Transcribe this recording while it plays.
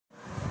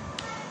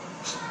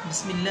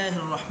بسم اللہ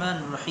الرحمن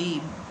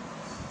الرحیم۔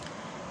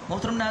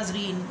 محترم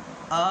ناظرین،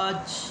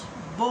 آج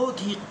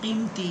بہت ہی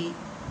قیمتی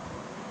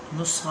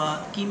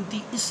نسخہ، قیمتی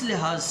اس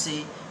لحاظ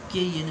سے کہ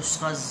یہ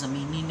نسخہ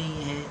زمینی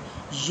نہیں ہے،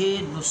 یہ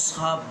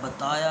نسخہ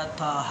بتایا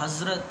تھا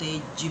حضرت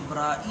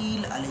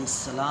جبرائیل علیہ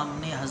السلام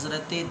نے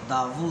حضرت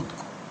داود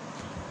کو۔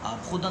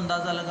 آپ خود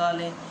اندازہ لگا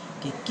لیں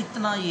کہ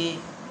کتنا یہ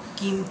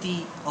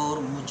قیمتی اور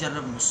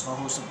مجرب نسخہ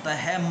ہو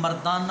سکتا ہے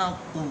مردانہ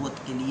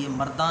قوت کے لیے،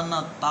 مردانہ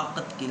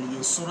طاقت کے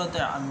لیے، صورت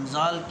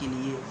انزال کے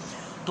لیے۔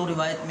 تو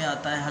روایت میں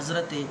آتا ہے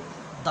حضرت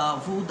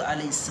داود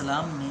علیہ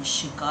السلام نے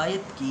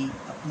شکایت کی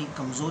اپنی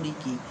کمزوری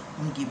کی۔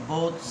 ان کی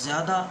بہت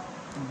زیادہ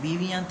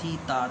بیویاں تھیں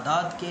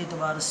تعداد کے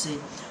اعتبار سے،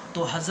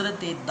 تو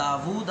حضرت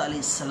داود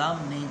علیہ السلام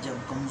نے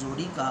جب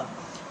کمزوری کا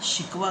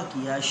شکوہ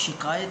کیا،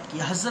 شکایت کی،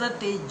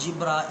 حضرت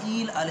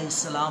جبرائیل علیہ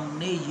السلام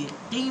نے یہ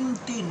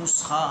قیمتی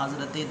نسخہ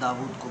حضرت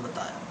داود کو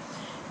بتایا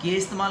کہ یہ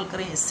استعمال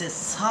کریں، اس سے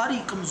ساری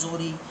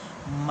کمزوری،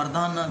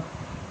 مردانہ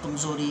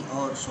کمزوری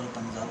اور صورت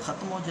انزال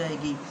ختم ہو جائے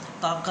گی۔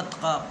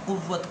 طاقت کا،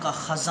 قوت کا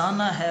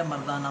خزانہ ہے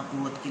مردانہ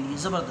قوت کے لیے،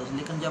 زبردست۔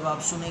 لیکن جب آپ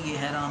سنیں گے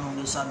حیران ہوں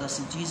گے، سادہ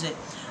سی چیز ہے،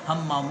 ہم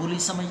معمولی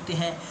سمجھتے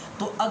ہیں۔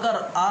 تو اگر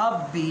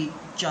آپ بھی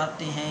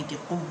چاہتے ہیں کہ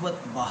قوت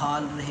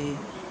بحال رہے،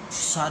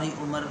 ساری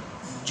عمر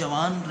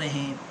جوان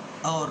رہیں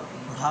اور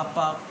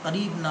بڑھاپا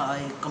قریب نہ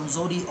آئے،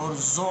 کمزوری اور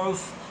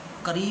ضعف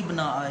قریب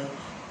نہ آئے،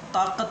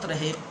 طاقت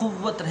رہے،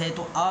 قوت رہے،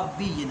 تو آپ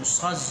بھی یہ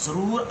نسخہ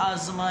ضرور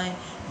آزمائیں۔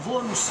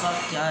 وہ نسخہ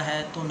کیا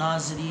ہے؟ تو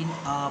ناظرین،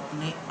 آپ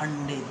نے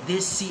انڈے،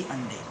 دیسی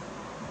انڈے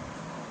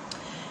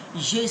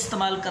یہ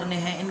استعمال کرنے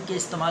ہیں۔ ان کے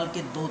استعمال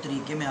کے دو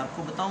طریقے میں آپ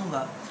کو بتاؤں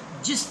گا،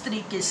 جس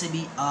طریقے سے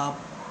بھی آپ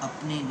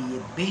اپنے لیے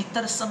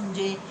بہتر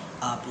سمجھیں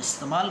آپ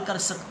استعمال کر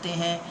سکتے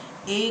ہیں۔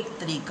 ایک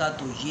طریقہ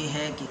تو یہ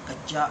ہے کہ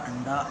کچا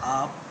انڈا،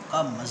 آپ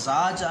کا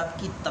مزاج، آپ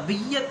کی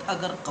طبیعت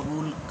اگر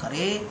قبول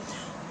کرے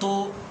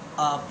تو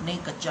آپ نے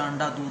کچا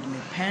انڈا دودھ میں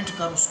پھینٹ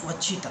کر اس کو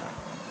اچھی طرح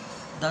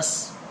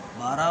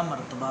 10-12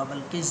 مرتبہ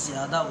بلکہ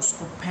زیادہ اس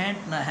کو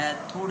پھینٹنا ہے،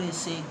 تھوڑے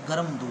سے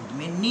گرم دودھ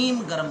میں،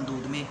 نیم گرم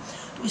دودھ میں۔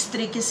 تو اس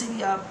طریقے سے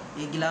بھی آپ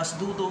ایک گلاس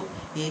دودھ ہو،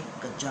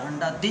 ایک کچا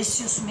انڈا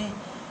دیسی اس میں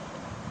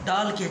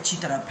ڈال کے اچھی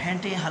طرح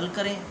پھینٹیں، حل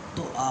کریں،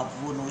 تو آپ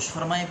وہ نوش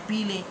فرمائیں،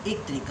 پی لیں۔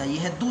 ایک طریقہ یہ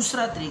ہے۔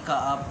 دوسرا طریقہ،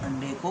 آپ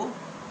انڈے کو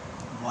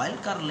بوائل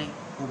کر لیں،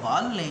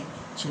 ابال لیں،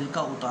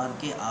 چھلکا اتار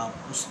کے آپ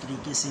اس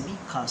طریقے سے بھی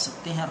کھا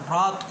سکتے ہیں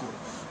رات کو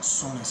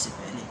سونے سے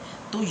پہلے۔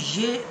 تو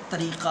یہ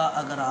طریقہ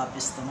اگر آپ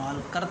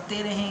استعمال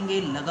کرتے رہیں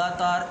گے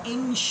لگاتار،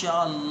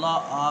 انشاءاللہ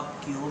آپ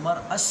کی عمر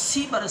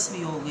 80 برس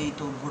بھی ہو گئی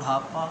تو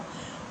بڑھاپا،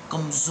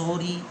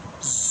 کمزوری،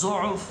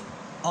 ضعف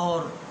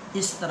اور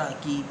اس طرح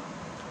کی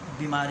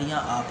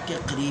بیماریاں آپ کے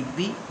قریب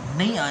بھی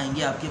نہیں آئیں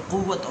گی، آپ کی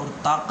قوت اور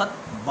طاقت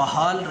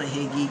بحال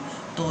رہے گی۔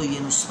 تو یہ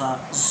نسخہ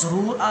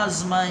ضرور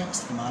آزمائیں،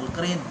 استعمال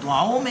کریں،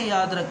 دعاؤں میں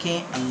یاد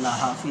رکھیں۔ اللہ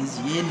حافظ۔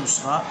 یہ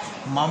نسخہ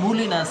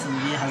معمولی نہ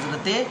سمجھیں،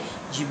 حضرت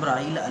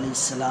جبرائیل علیہ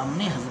السلام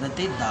نے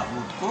حضرت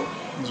داود کو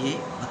یہ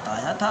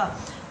بتایا تھا،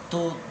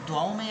 تو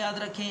دعاؤں میں یاد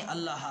رکھیں۔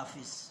 اللہ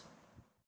حافظ۔